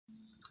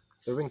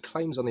There have been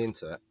claims on the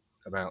internet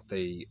about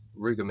the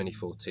Ruger Mini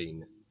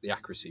 14, the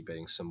accuracy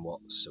being somewhat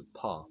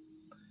subpar.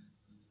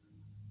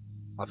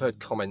 I've heard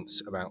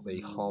comments about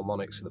the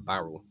harmonics of the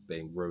barrel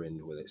being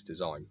ruined with its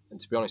design, and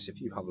to be honest, if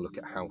you have a look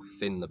at how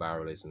thin the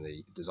barrel is and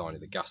the design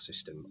of the gas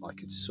system, I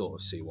could sort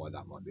of see why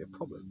that might be a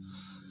problem.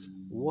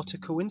 What a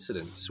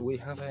coincidence, we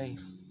have a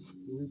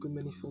Ruger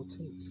Mini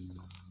 14.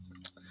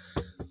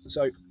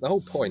 So the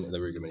whole point of the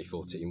Ruger Mini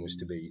 14 was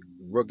to be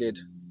rugged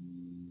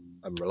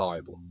and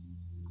reliable,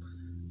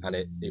 and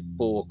it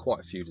bore quite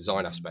a few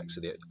design aspects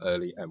of the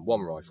early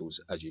M1 rifles,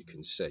 as you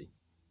can see.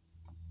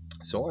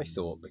 So I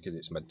thought, because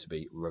it's meant to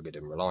be rugged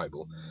and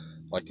reliable,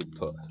 I could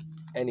put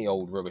any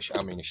old rubbish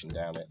ammunition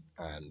down it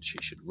and she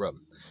should run.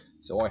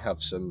 So I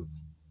have some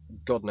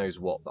God knows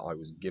what that I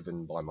was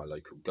given by my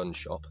local gun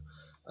shop,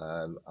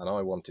 and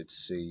I wanted to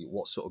see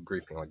what sort of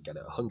grouping I'd get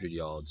at 100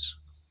 yards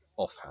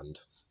offhand.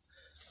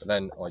 But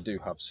then I do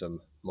have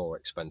some more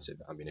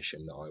expensive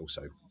ammunition that I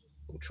also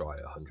will try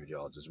at 100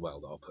 yards as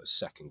well, that I'll put a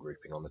second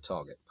grouping on the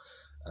target.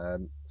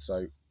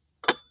 So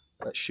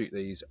let's shoot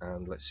these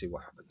and let's see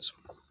what happens.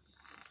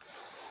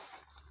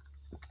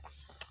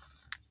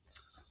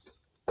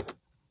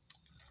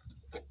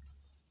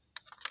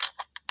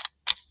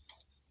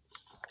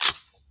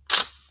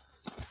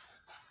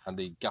 And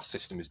the gas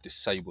system is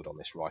disabled on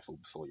this rifle,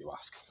 before you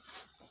ask.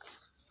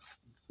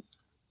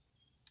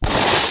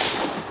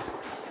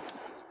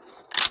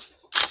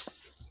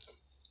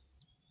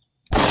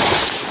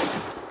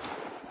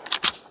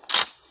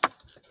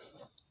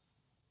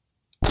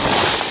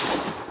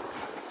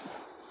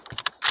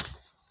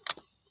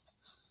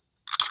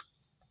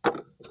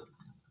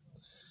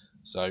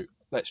 So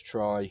let's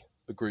try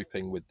the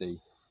grouping with the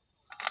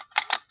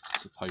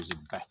supposed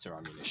better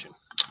ammunition.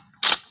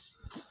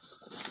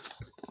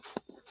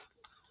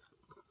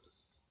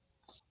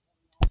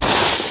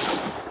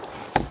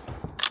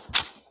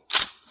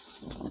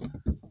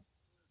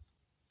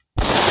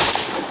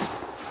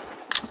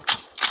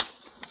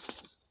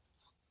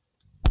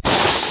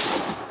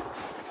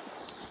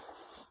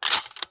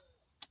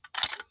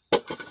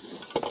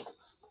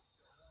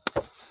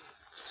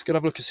 Let's go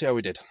have a look and see how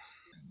we did.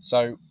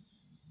 So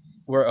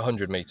we're at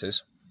 100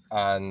 meters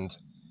and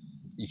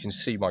you can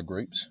see my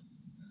groups.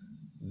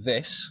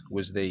 This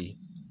was the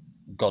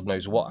God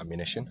knows what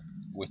ammunition,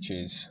 which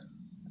is,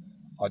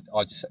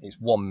 I'd say it's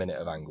 1 minute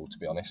of angle, to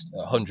be honest. At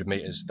 100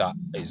 meters, that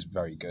is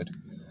very good.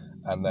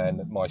 And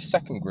then my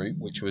second group,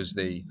 which was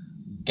the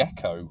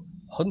Gecko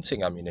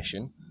hunting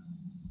ammunition,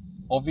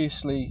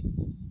 obviously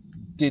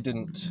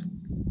didn't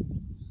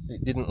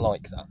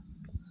like that.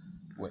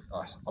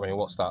 I mean,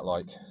 what's that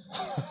like?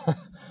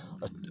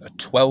 a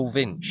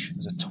 12-inch.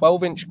 There's a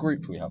 12-inch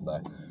group we have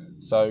there.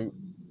 So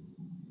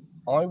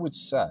I would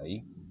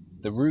say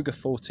the Ruger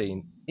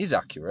 14 is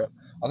accurate.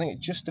 I think it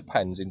just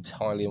depends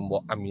entirely on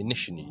what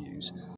ammunition you use.